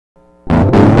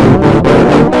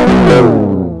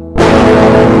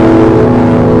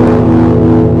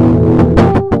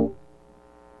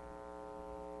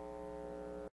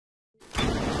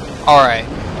Alright.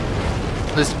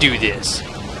 Let's do this.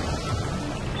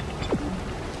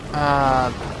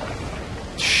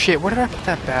 Shit, where did I put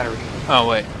that battery? Oh,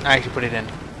 wait. I actually put it in.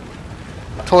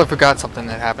 Totally forgot something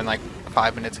that happened like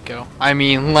 5 minutes ago. I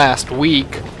mean, last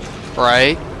week.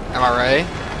 Right? Am I right?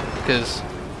 Because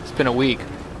it's been a week,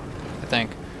 I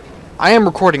think. I am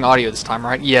recording audio this time,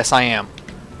 right? Yes, I am.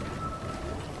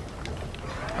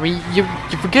 I mean, you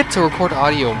forget to record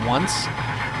audio once,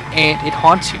 and it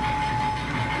haunts you.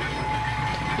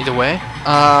 Either way,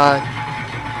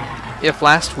 if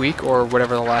last week, or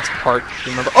whatever the last part,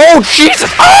 you remember— oh, Jesus!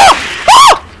 Ah!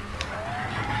 Ah!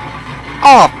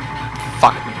 Oh,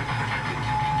 fuck me.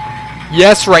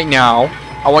 Yes, right now.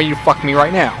 I want you to fuck me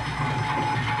right now.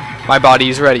 My body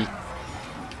is ready.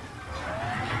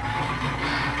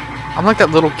 I'm like that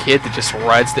little kid that just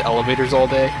rides the elevators all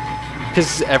day.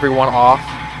 Pisses everyone off.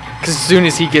 Because as soon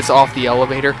as he gets off the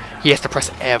elevator, he has to press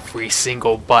every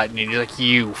single button. And you're like,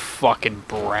 you fucking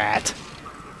brat.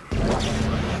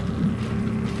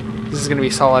 This is going to be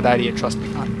a solid idea, trust me.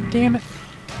 God damn it.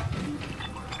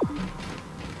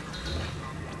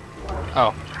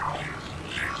 Oh.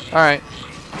 Alright.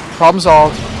 Problem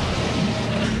solved.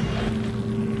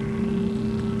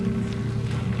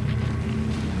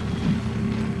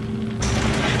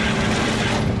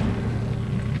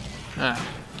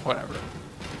 Whatever.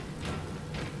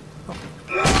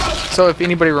 So if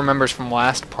anybody remembers from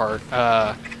last part,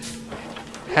 had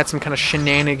some kind of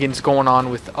shenanigans going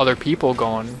on with other people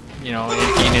going, you know,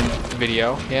 being in the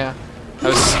video. Yeah. That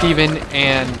was Steven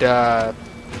and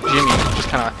Jimmy just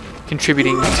kind of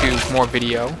contributing to more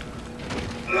video.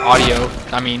 Audio.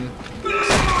 I mean,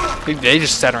 they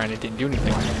just sat around and didn't do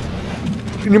anything.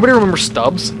 Anybody remember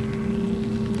Stubbs?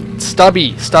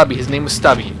 Stubby. His name was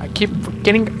Stubby. I keep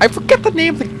forgetting. I forget the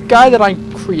name of the guy that I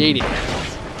created.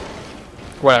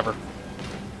 Whatever.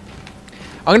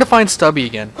 I'm gonna find Stubby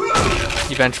again,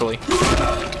 eventually,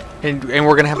 and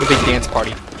we're gonna have a big dance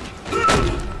party.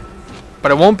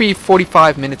 But it won't be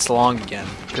 45 minutes long again,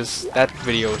 because that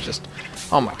video is just—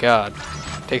 oh my god,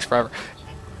 it takes forever.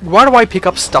 Why do I pick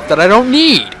up stuff that I don't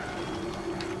need?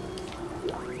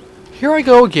 Here I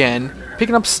go again,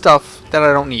 picking up stuff that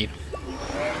I don't need.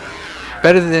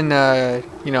 Better than,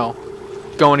 you know,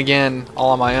 going again all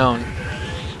on my own.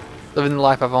 Living the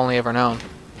life I've only ever known.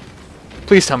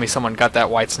 Please tell me someone got that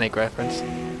White Snake reference.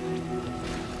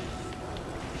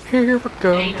 Here we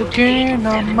go again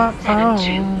on my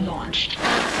own. Launched.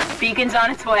 Beacon's on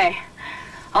its way.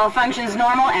 All functions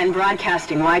normal and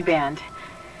broadcasting wideband.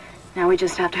 Now we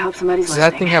just have to hope somebody's listening.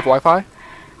 Does that thing have Wi-Fi?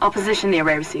 I'll position the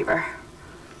array receiver.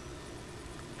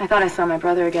 I thought I saw my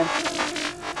brother again.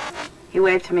 He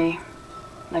waved to me,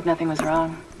 like nothing was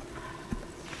wrong.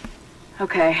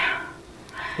 Okay.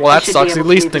 Well, that sucks. At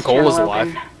least Nicole is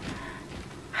alive.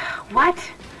 What?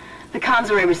 The comms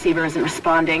array receiver isn't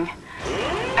responding.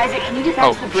 Isaac, can you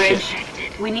defense the bridge?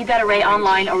 Shit. We need that array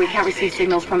online or we can't receive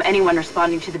signals from anyone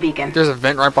responding to the beacon. There's a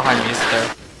vent right behind me, isn't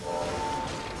there?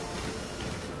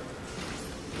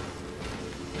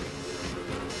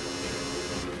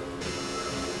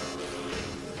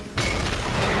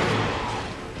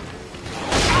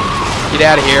 Get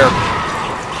out of here.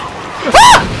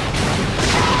 Ah!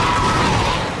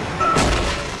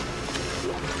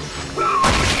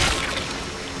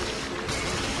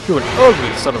 You an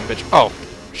ugly son of a bitch. Oh,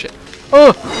 shit.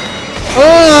 Oh!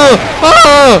 Oh!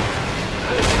 Oh!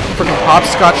 Freaking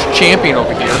hopscotch champion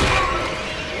over here.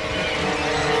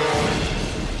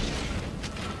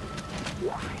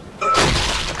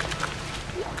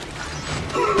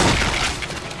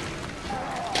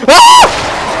 Ah!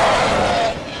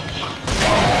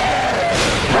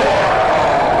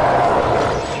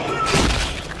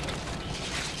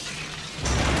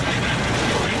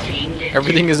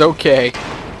 Everything is okay.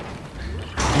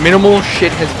 Minimal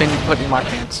shit has been put in my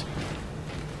pants.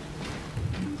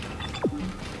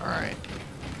 Alright.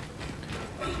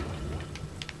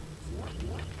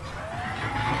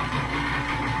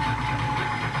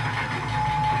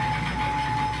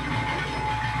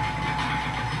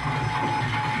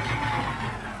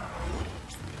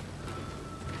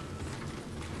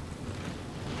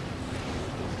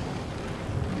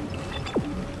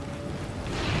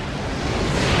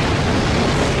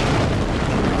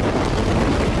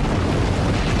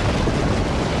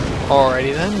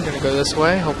 Alrighty then, I'm gonna go this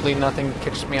way. Hopefully nothing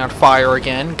catches me on fire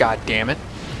again. God damn it.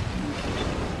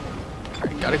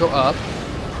 Alright, gotta go up.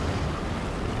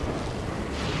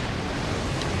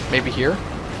 Maybe here?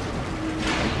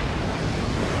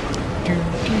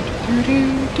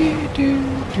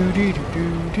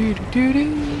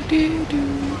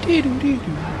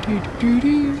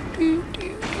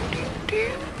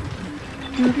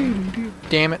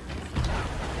 Damn it.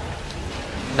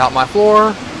 Not my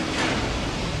floor.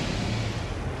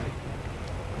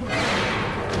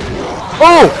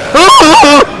 Oh!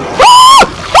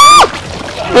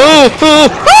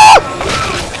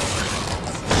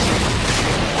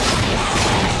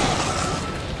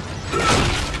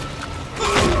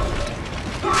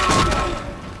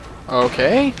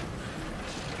 Okay.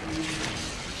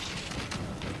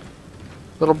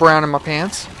 Little brown in my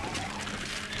pants.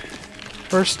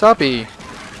 Where's Stubby?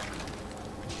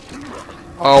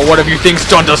 Oh, what have you think's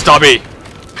done to Stubby?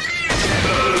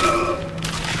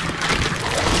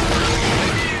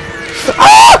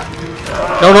 Ah!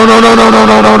 No, no, no, no, no,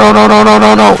 no, no, no, no, no, no, no,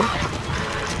 no, no.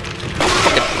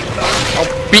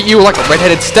 I'll beat you like a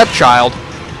redheaded stepchild.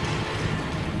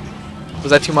 Was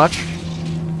that too much?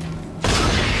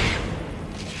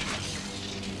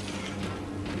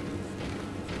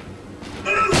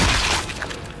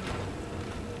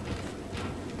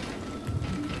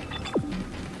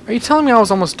 Are you telling me I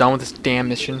was almost done with this damn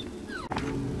mission?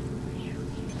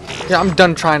 Yeah, I'm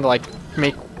done trying to, like,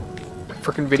 make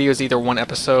freaking videos either one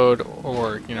episode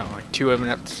or, you know, like 2 of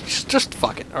them. Just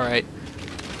fuck it, alright?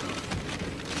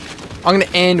 I'm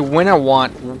gonna end when I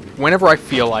want, whenever I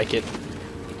feel like it.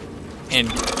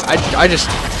 And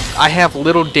I have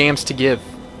little damns to give.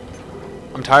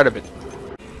 I'm tired of it.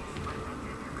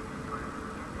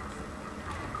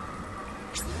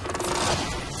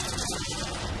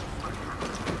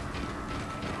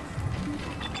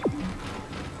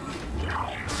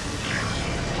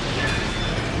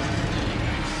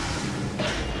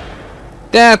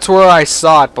 That's where I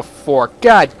saw it before.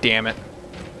 God damn it.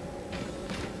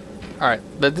 Alright,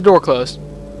 let the door close.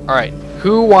 Alright,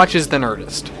 who watches The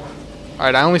Nerdist?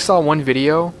 Alright, I only saw one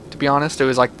video, to be honest. It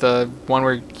was like the one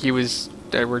where he was,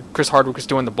 where Chris Hardwick was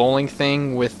doing the bowling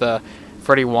thing with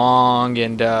Freddie Wong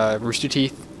and Rooster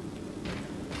Teeth.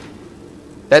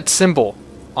 That symbol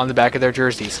on the back of their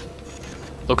jerseys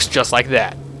looks just like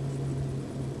that.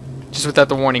 Just without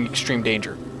the warning, extreme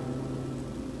danger.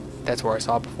 That's where I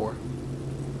saw it before.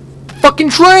 Fucking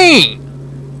train!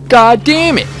 God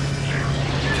damn it!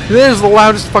 That is the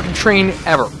loudest fucking train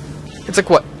ever. It's like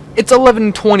what? It's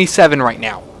 11:27 right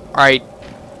now. Alright?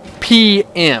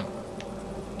 PM.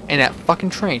 And that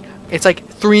fucking train. It's like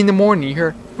 3 in the morning. You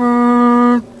hear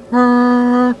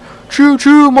choo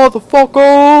choo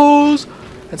motherfuckers!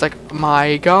 It's like,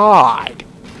 my god.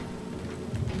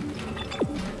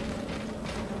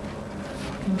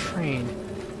 Fucking train.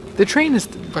 The train is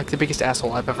like the biggest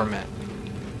asshole I've ever met.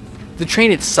 The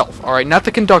train itself, alright? Not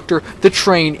the conductor, the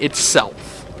train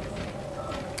itself.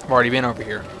 I've already been over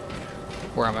here.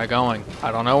 Where am I going?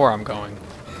 I don't know where I'm going.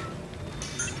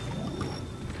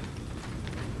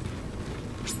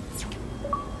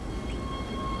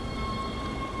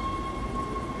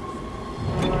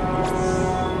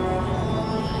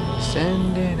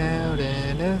 Sending out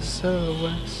an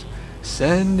SOS.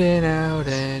 Sending out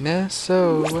an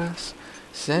SOS.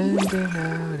 Sending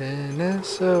out an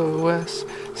SOS.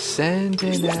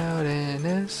 Sending out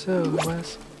an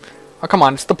SOS. Oh, come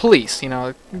on, it's the Police, you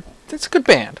know. It's a good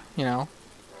band, you know.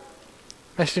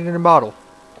 Message in a bottle.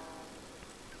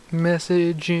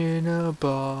 Message in a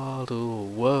bottle,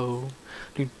 whoa.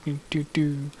 Do do do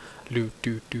do. Do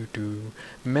do do do.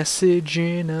 Message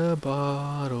in a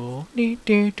bottle. Do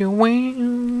do do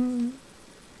wing.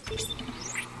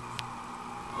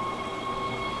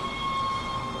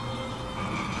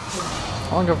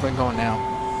 How long have we been going now?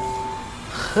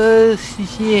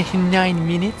 9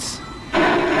 minutes.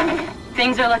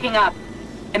 Things are looking up.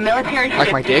 A military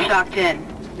ship is docked in.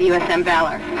 The USM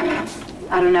Valor.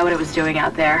 I don't know what it was doing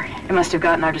out there. It must have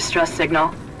gotten our distress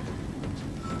signal.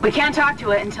 We can't talk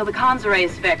to it until the comms array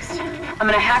is fixed. I'm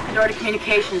gonna hack the door to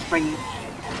communications for you.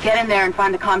 Get in there and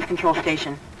find the comms control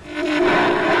station.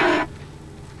 I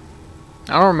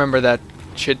don't remember that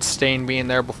shit stain being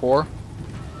there before.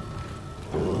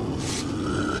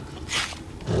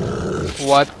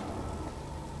 What?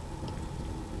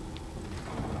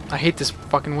 I hate this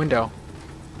fucking window.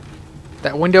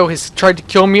 That window has tried to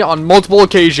kill me on multiple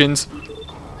occasions.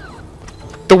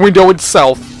 The window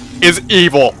itself is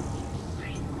evil.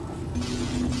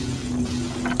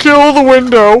 Kill the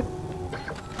window!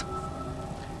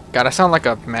 God, I sound like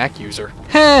a Mac user.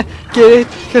 Heh, get it?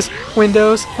 Because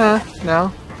Windows, huh?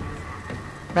 No.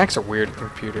 Macs are weird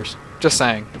computers. Just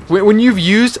saying. When you've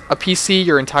used a PC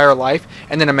your entire life,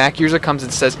 and then a Mac user comes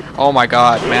and says, oh my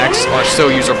god, Macs are so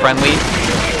user-friendly,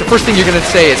 the first thing you're gonna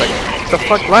say is like, the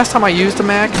fuck, last time I used a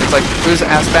Mac, it's like, it was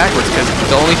ass backwards, because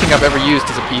the only thing I've ever used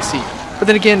is a PC. But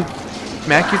then again,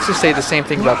 Mac used to say the same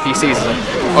thing about PCs. It's like,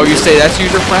 oh, you say that's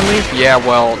user-friendly? Yeah,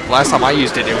 well, last time I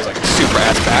used it, it was like super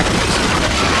ass backwards.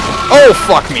 Oh,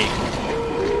 fuck me!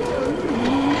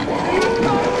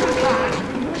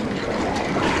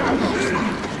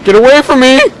 Get away from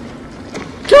me!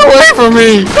 Get away from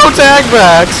me! No tag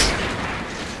backs!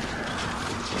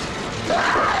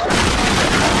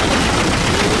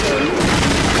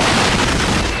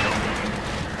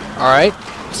 Alright.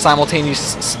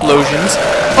 Simultaneous explosions.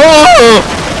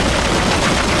 Oh!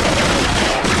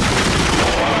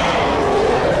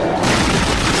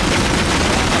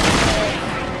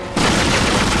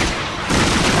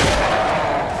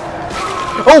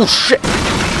 Oh shit!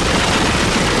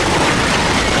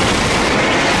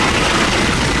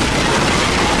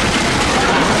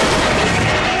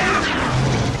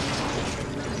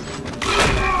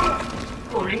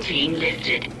 Quarantine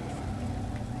lifted.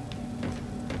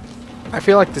 I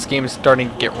feel like this game is starting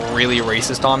to get really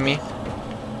racist on me.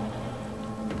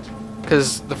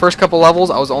 Because the first couple levels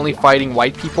I was only fighting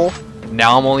white people.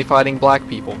 Now I'm only fighting black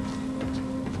people.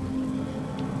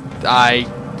 I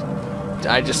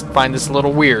just find this a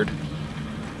little weird.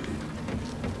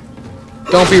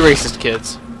 Don't be racist,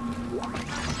 kids.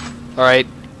 Alright,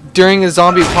 during a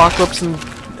zombie apocalypse and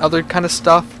other kind of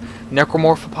stuff,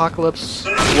 necromorph apocalypse,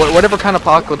 whatever kind of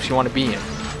apocalypse you want to be in.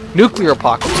 Nuclear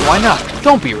apocalypse, why not?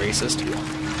 Don't be racist.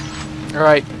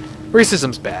 Alright,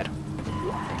 racism's bad.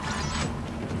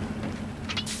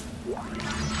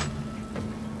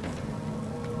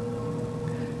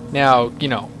 Now, you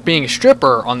know, being a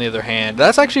stripper, on the other hand,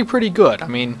 that's actually pretty good. I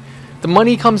mean, the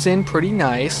money comes in pretty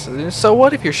nice. So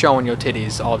what if you're showing your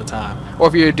titties all the time? Or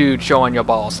if you're a dude showing your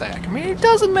ball sack? I mean, it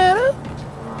doesn't matter.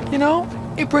 You know,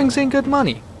 it brings in good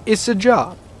money. It's a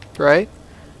job, right?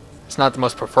 It's not the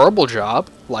most preferable job,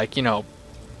 like, you know,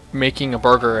 making a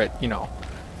burger at, you know,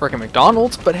 frickin'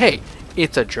 McDonald's, but hey,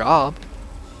 it's a job.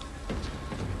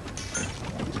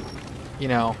 You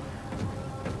know,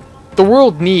 the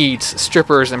world needs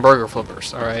strippers and burger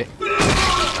flippers, alright?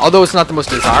 Although it's not the most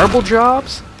desirable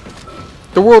jobs,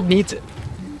 the world needs it.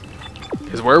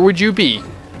 Because where would you be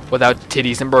without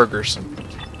titties and burgers?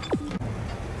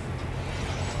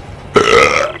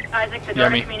 Isaac, the door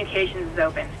to communications is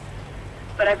open.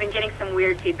 But I've been getting some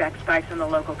weird feedback spikes on the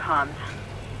local comms.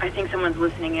 I think someone's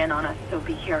listening in on us, so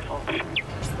be careful.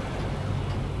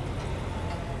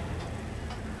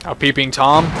 A peeping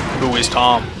Tom? Who is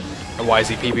Tom? And why is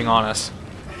he peeping on us?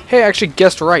 Hey, I actually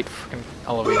guessed right. Fucking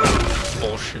elevator.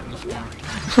 Bullshit.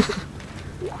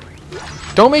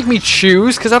 Don't make me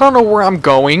choose, because I don't know where I'm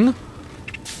going.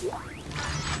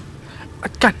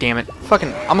 God damn it.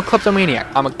 Fucking, I'm a kleptomaniac.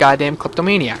 I'm a goddamn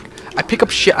kleptomaniac. I pick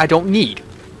up shit I don't need.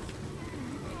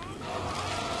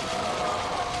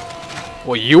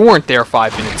 Well, you weren't there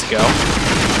 5 minutes ago.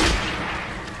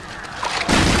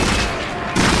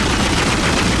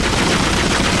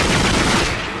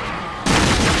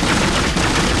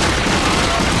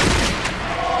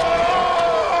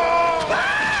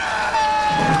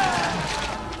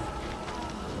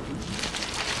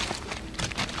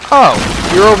 Oh,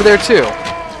 you're over there too.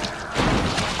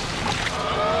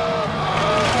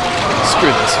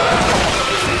 Screw this.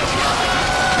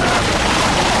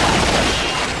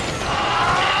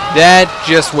 That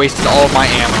just wasted all of my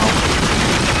ammo.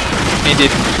 And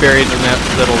did very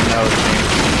little no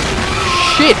damage.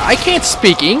 Shit, I can't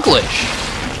speak English.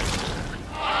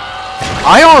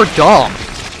 I are dumb.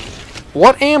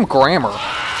 What am grammar?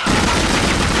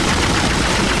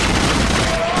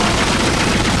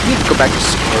 I need to go back to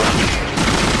school.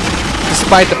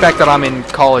 Despite the fact that I'm in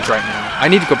college right now. I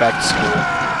need to go back to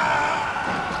school.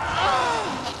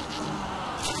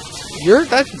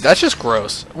 That's just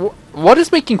gross. What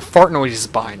is making fart noises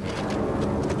behind me?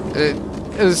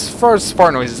 As far as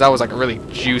fart noises, that was like a really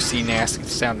juicy, nasty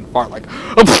sounding fart. Like,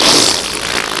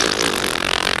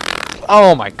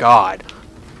 oh my god!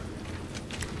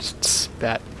 Just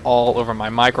spat all over my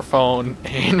microphone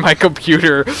and my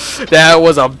computer. That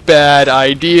was a bad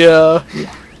idea.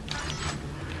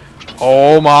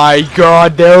 Oh my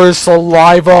god! There is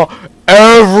saliva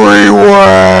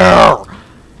everywhere.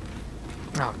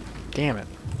 Oh, damn it.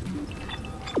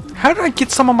 How did I get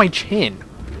some on my chin?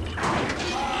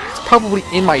 It's probably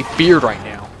in my beard right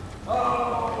now.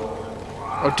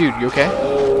 Oh, dude, you okay?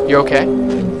 You okay?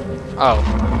 Oh.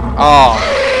 Oh.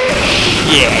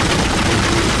 Shit.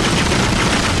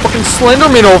 Fucking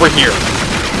Slenderman over here.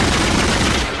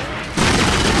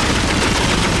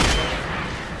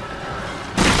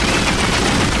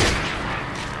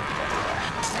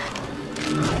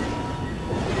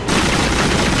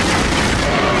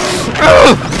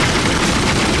 Ugh!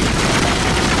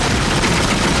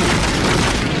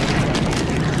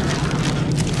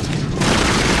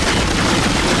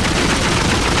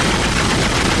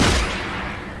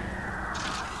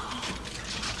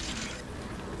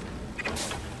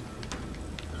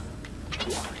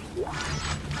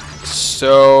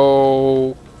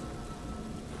 So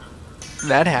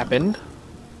that happened.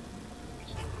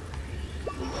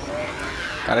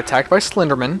 Got attacked by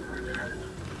Slenderman.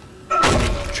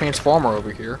 Transformer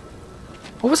over here.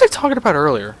 What was I talking about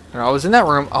earlier? I was in that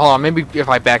room. Hold on, maybe if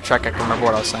I backtrack, I can remember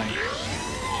what I was saying.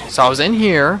 So I was in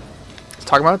here,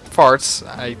 talking about farts.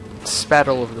 I spat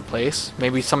all over the place.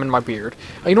 Maybe some in my beard.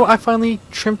 Oh, you know what? I finally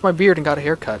trimmed my beard and got a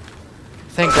haircut.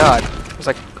 Thank God. It was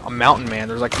like a mountain man.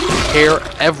 There was like hair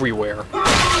everywhere.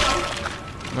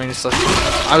 I mean, it's like,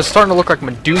 I was starting to look like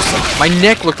Medusa. My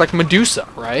neck looked like Medusa,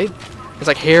 right? It's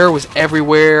like hair was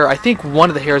everywhere. I think one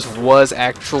of the hairs was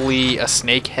actually a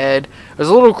snake head. It was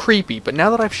a little creepy, but now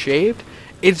that I've shaved,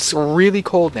 it's really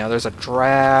cold now. There's a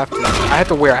draft. I have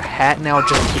to wear a hat now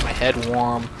just to keep my head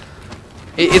warm.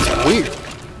 It's weird.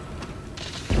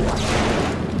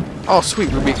 Oh,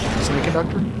 sweet, Ruby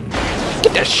Semiconductor.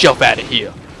 Get that shelf out of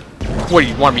here. What, do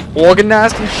you want to be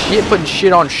organized and shit? Putting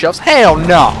shit on shelves? Hell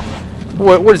no.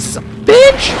 What is this, a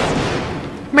bitch?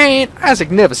 Man, Isaac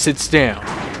never sits down.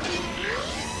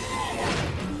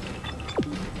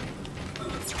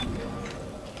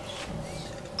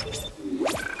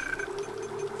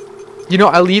 You know,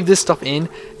 I leave this stuff in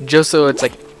just so it's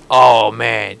like, oh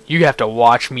man, you have to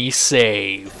watch me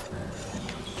save.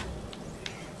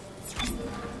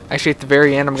 Actually, at the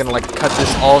very end, I'm gonna like cut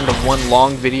this all into one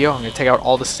long video. I'm gonna take out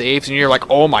all the saves, and you're like,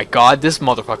 oh my god, this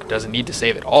motherfucker doesn't need to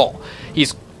save at all.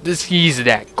 He's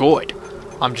that good.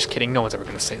 I'm just kidding. No one's ever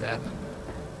gonna say that.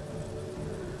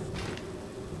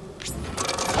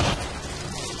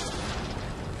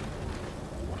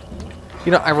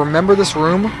 You know, I remember this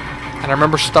room, and I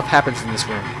remember stuff happens in this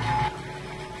room,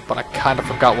 but I kind of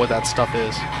forgot what that stuff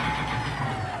is.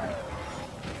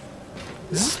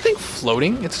 Is this thing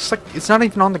floating? It's just like, it's not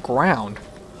even on the ground.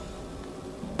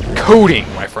 Coding,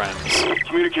 my friends.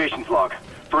 Communications log.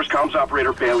 First comms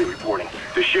operator Bailey reporting.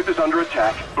 The ship is under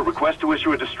attack, but requests to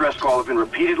issue a distress call have been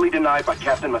repeatedly denied by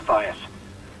Captain Matthias.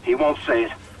 He won't say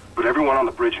it, but everyone on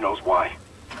the bridge knows why.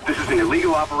 This is an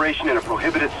illegal operation in a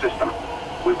prohibited system.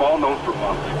 We've all known for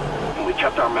months, and we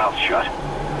kept our mouths shut.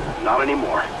 Not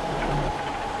anymore.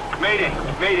 Mayday!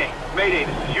 Mayday! Mayday!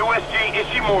 This is USG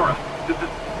Ishimura. This is...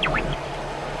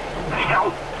 The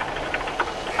hell?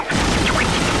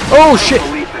 Oh shit! I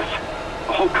can't believe this.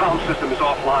 The whole comm system is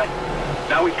offline.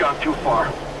 Now we've gone too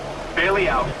far. Bailey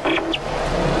out.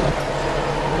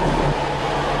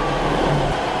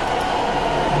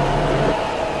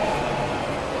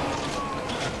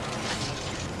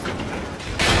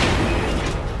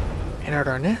 And at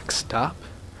our next stop,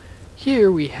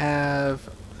 here we have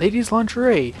ladies'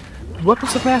 lingerie,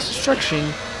 weapons of mass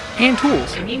destruction, and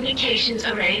tools. Communications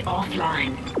array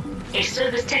offline. A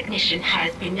service technician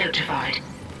has been notified.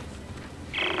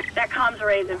 That comms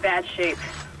array is in bad shape.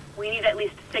 We need at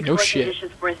least 6 No working shit.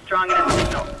 dishes for a strong enough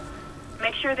signal.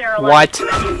 Make sure there are What? lines to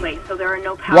the place so there are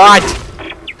no power. What?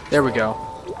 There we go.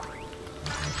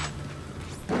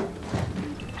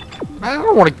 I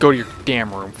don't want to go to your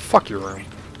damn room. Fuck your room.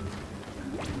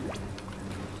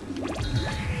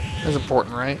 That's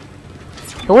important, right?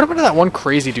 Hey, what happened to that one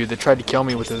crazy dude that tried to kill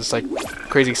me with his, like,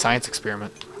 crazy science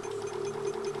experiment?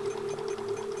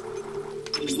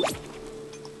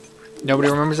 Nobody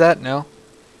remembers that? No?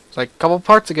 It's like a couple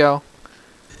parts ago.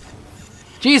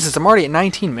 Jesus, I'm already at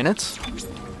 19 minutes. I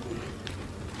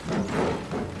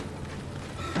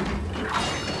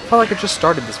felt like I just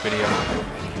started this video.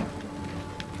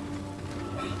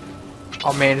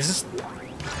 Oh man, is this...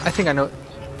 I think I know...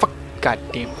 Fuck,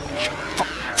 goddamn.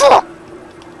 Fuck.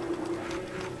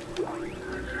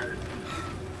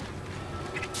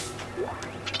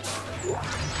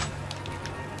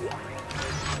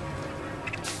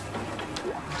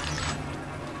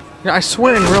 You know, I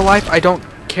swear in real life I don't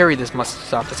carry this much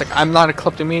stuff. It's like I'm not a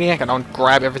kleptomaniac. I don't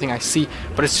grab everything I see.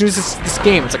 But as soon as it's this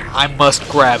game, it's like I must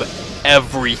grab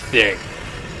everything.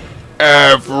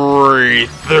 Everything.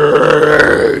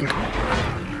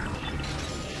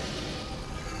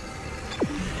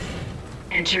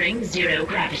 Entering zero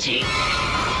gravity.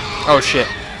 Oh shit.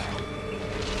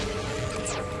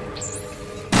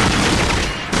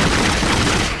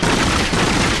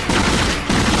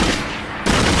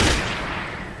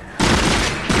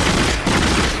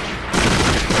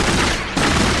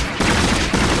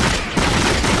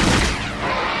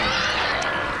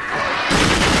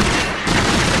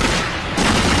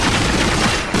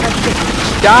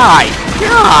 Die!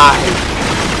 Die!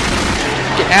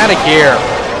 Get out of here!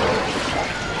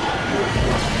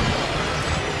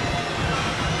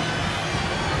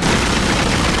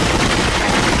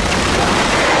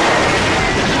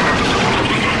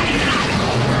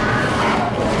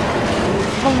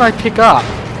 How did I pick up?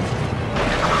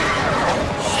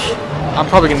 I'm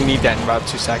probably gonna need that in about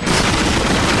 2 seconds.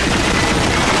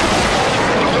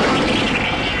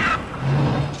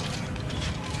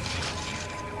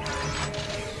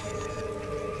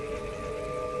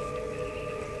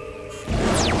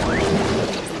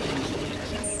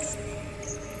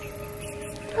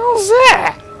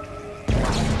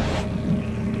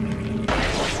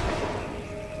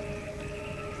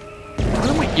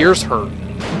 My ears hurt.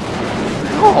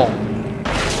 Oh.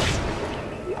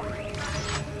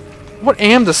 What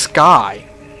am the sky?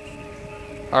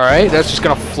 Alright, that's just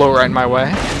gonna float right in my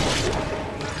way.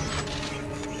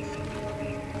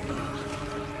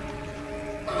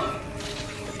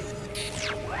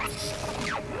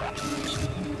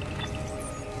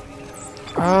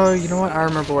 Oh, you know what? I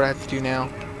remember what I have to do now.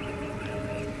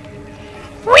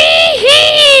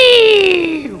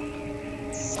 Wee-hee!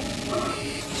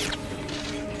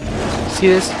 See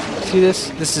this? See this?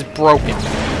 This is broken.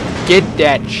 Get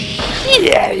that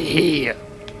shit out of here!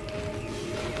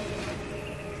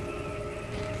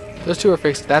 Those two are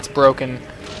fixed. That's broken.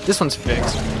 This one's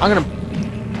fixed. I'm gonna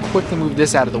quickly move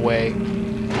this out of the way.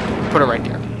 Put it right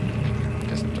there.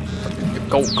 Just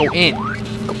go in.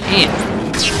 Go in.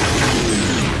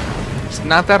 It's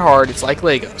not that hard. It's like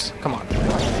Legos. Come on.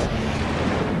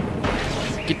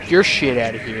 Get your shit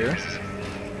out of here.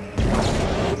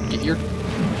 Get your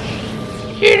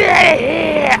shit out of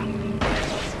here.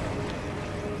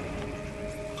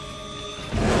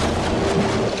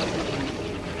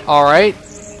 All right.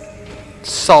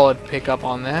 Solid pickup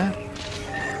on that.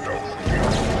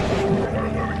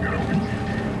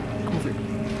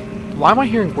 Why am I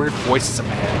hearing weird voices in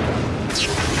my head?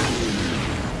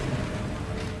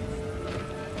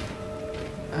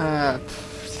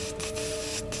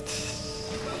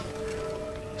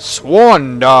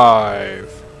 Swan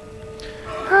dive.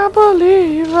 I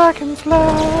believe I can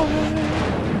fly.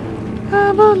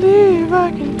 I believe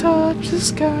I can touch the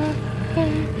sky.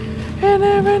 And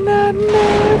every night and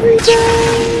every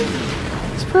day,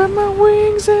 spread my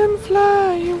wings and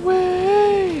fly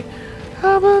away.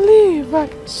 I believe I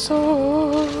can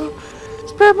soar.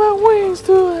 Spread my wings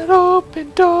through an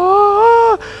open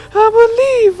door. I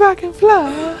believe I can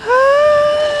fly.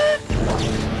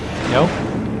 No?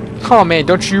 Oh man,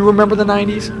 don't you remember the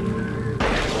 90s?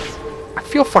 I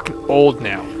feel fucking old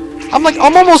now. I'm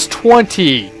almost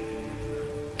 20.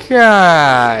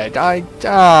 God, I'm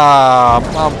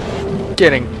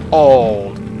getting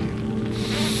old.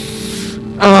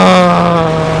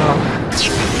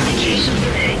 Communication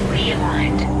relay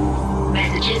realigned.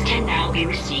 Messages can now be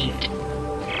received.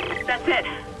 That's it.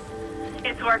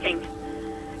 It's working.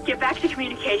 Get back to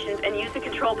communications and use the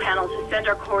control panel to send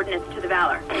our coordinates to the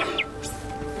Valor.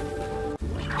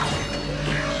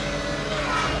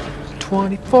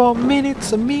 24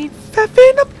 minutes of me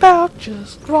faffing about,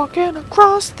 just walking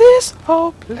across this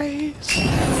whole place.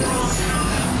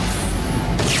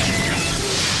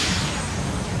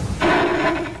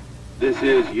 This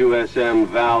is USM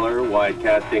Valor,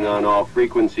 widecasting on all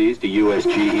frequencies to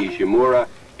USG Ishimura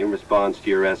in response to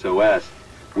your SOS.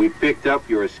 We picked up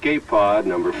your escape pod,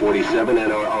 number 47,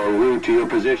 and are en route to your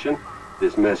position.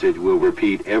 This message will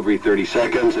repeat every 30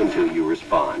 seconds until you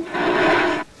respond.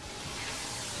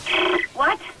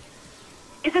 What?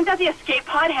 Isn't that the escape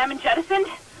pod Hammond jettisoned?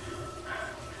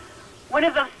 One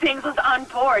of those things was on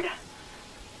board.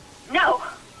 No!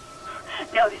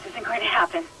 No, this isn't going to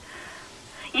happen.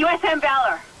 USM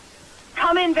Valor!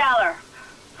 Come in, Valor!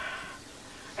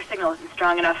 Our signal isn't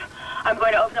strong enough. I'm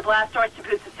going to open the blast doors to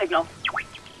boost the signal.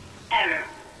 Error.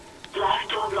 Blast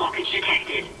door blockage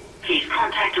detected. Please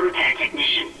contact a repair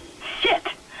technician. Shit!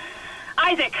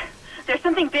 Isaac! There's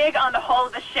something big on the hull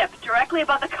of the ship, directly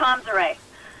above the comms array.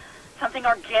 Something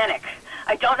organic.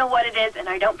 I don't know what it is, and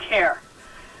I don't care.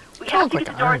 We have to get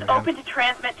the doors open to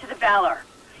transmit to the Valor.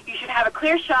 You should have a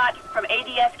clear shot from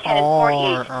ADS Cannon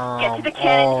 48. Get to the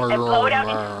cannon and blow it out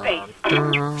into space.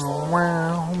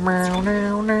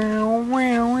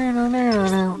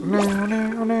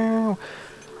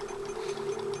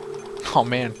 Oh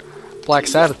man, Black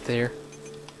Sabbath there.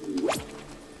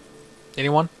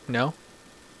 Anyone? No?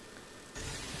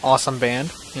 Awesome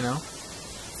band, you know.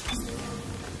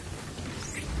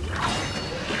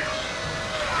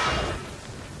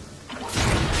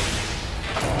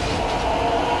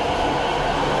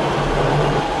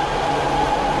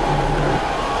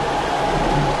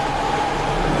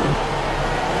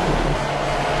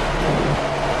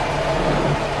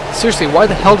 Seriously, why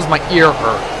the hell does my ear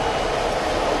hurt?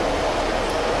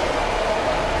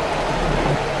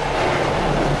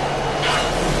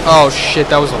 Oh shit,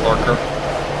 that was a lurker.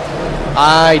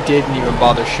 I didn't even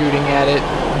bother shooting at it.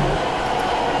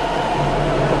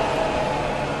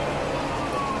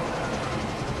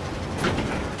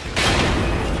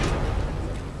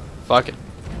 Fuck it.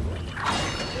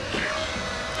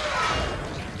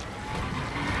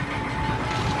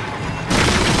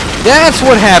 That's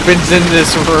what happens in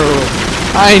this room.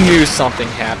 I knew something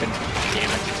happened. Damn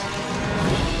it.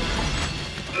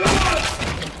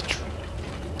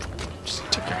 Just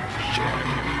take your shit out of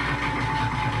here.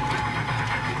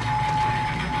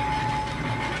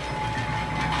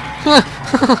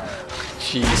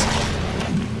 Jeez.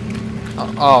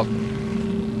 Oh.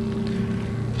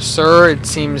 Sir, it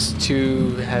seems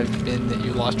to have been that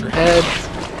you lost your head.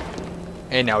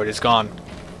 And now it is gone.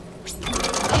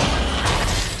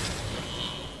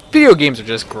 Video games are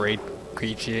just great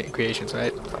creations,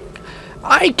 right?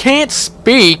 I can't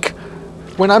speak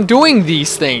when I'm doing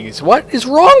these things. What is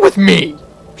wrong with me?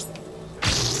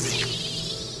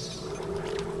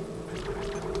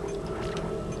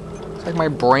 It's like my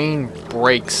brain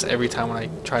breaks every time when I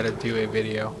try to do a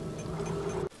video.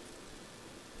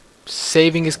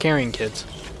 Saving is caring, kids.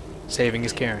 Saving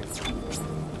is caring.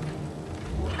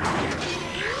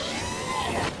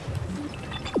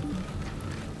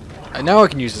 And now I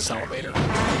can use this elevator.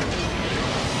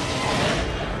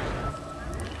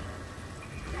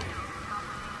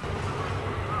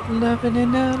 Loving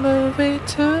an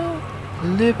elevator,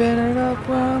 living it up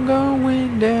where I'm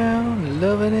going down.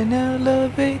 Loving an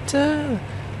elevator,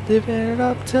 living it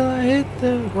up till I hit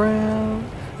the ground.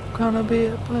 Gonna be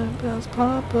a bounce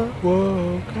papa,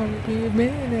 whoa, gonna be a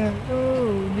man,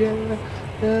 oh yeah.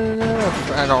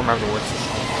 I don't remember the words of the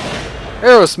song.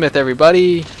 Aerosmith,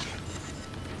 everybody.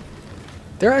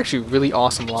 They're actually really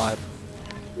awesome live.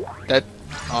 That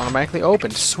automatically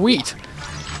opened. Sweet.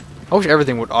 I wish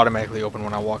everything would automatically open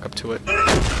when I walk up to it.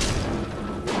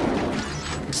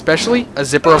 Especially a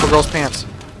zipper of a girl's pants.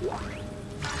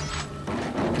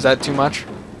 Is that too much?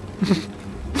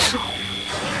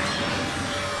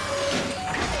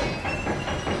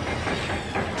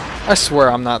 I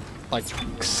swear I'm not like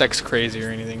sex crazy or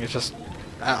anything. It's just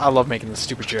I love making the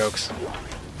stupid jokes.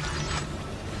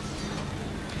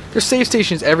 There's save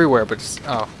stations everywhere, but it's,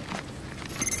 oh,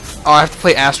 I have to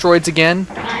play Asteroids again.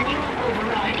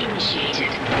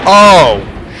 Oh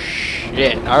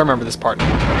shit! I remember this part.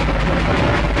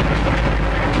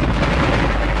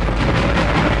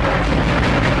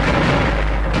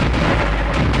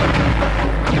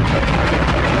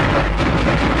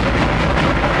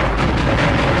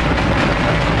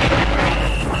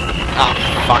 Ah,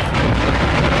 fuck.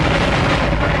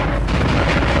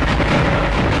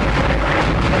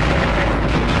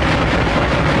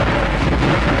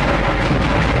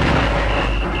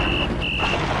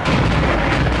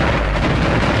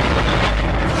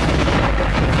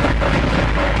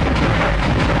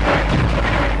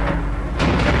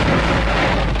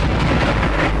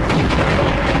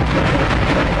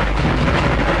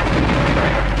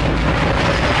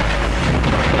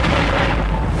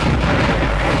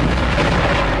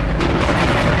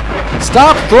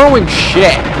 Stop throwing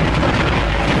shit!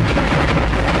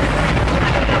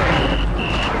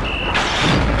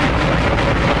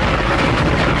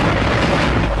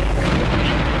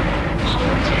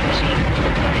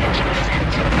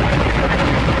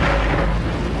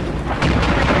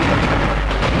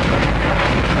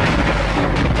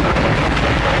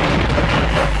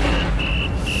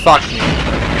 Fuck me.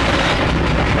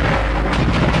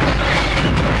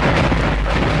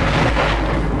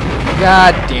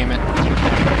 God damn it.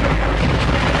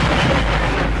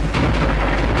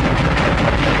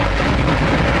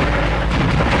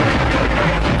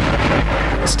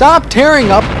 Stop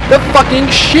tearing up the fucking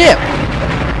ship!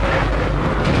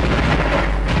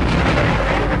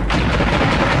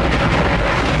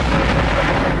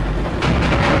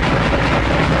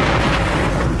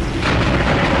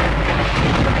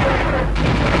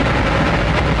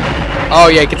 Oh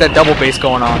yeah, get that double bass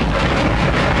going on.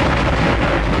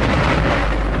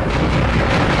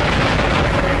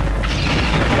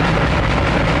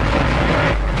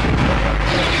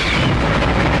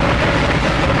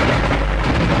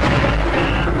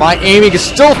 My aiming is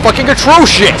still fucking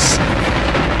atrocious!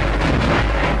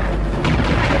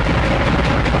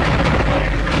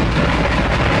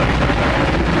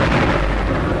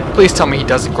 Please tell me he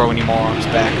doesn't grow any more arms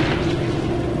back.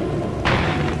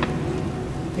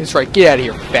 That's right, get out of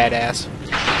here, fat ass.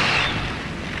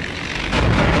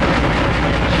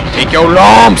 Take your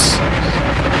lumps!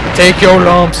 Take your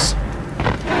lumps!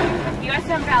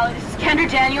 USM Valor, this is Kendra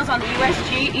Daniels on the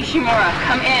USG Ishimura.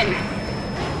 Come in.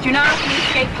 Do not open the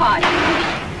escape pod.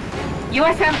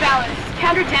 USM Valor, this is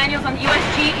Kendra Daniels on the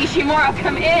USG Ishimura.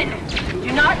 Come in.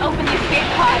 Do not open the escape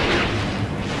pod.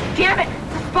 Damn it!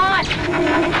 Respond!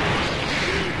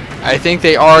 I think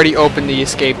they already opened the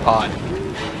escape pod.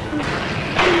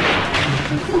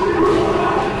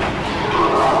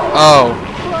 Oh,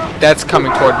 that's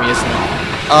coming toward me, isn't it?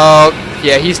 Oh,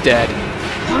 yeah, he's dead.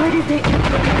 What is it?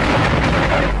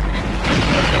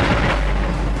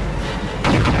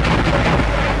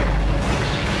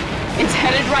 It's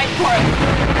headed right for us.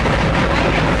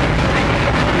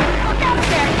 Look out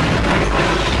there!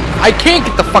 I can't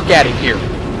get the fuck out of here.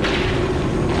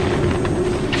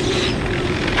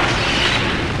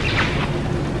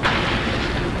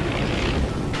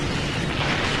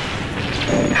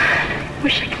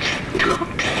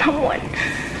 going?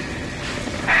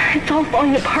 It's all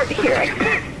falling apart here.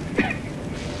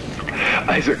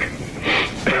 Isaac.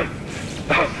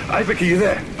 Isaac, are you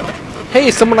there?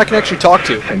 Hey, someone I can actually talk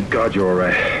to. Thank God you're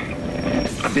alright.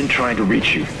 I've been trying to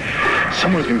reach you.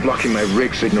 Someone's been blocking my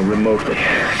rig signal remotely.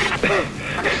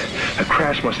 A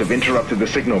crash must have interrupted the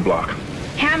signal block.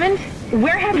 Hammond,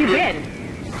 where have you been?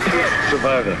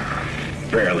 Surviving.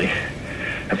 Barely.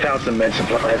 I found some med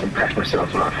supplies and patched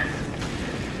myself up.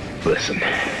 Listen.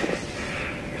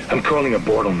 I'm calling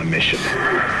aboard on the mission.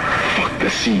 Fuck the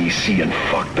CEC and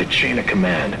fuck the chain of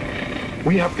command.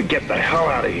 We have to get the hell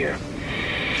out of here.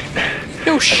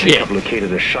 No I think shit. I've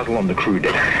located a shuttle on the crew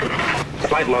deck.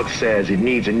 Flight log says it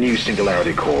needs a new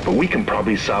singularity core, but we can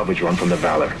probably salvage one from the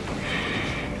Valor.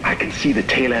 I can see the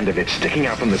tail end of it sticking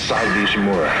out from the side of the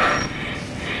Ishimura.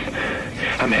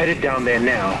 I'm headed down there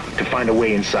now to find a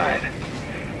way inside.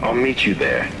 I'll meet you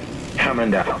there.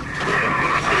 Hammond out.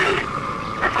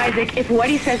 Isaac, if what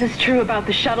he says is true about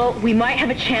the shuttle, we might have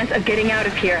a chance of getting out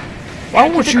of here. Why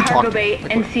Head would to you the cargo talk? bay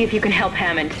and see if you can help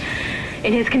Hammond.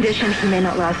 In his condition, he may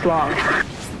not last long.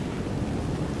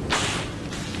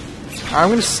 I'm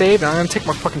gonna save and I'm gonna take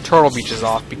my fucking turtle beaches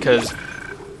off because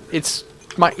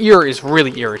my ear is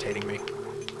really irritating me.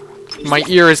 My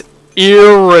ear is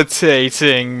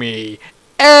irritating me.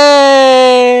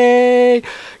 Hey!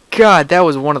 God, that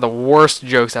was one of the worst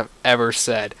jokes I've ever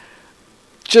said.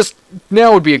 Just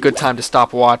now would be a good time to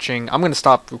stop watching. I'm gonna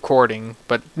stop recording,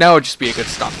 but now would just be a good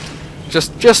stop.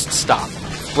 Just stop.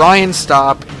 Brian,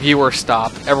 stop. Viewer,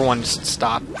 stop. Everyone, just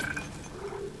stop.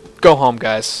 Go home,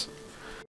 guys.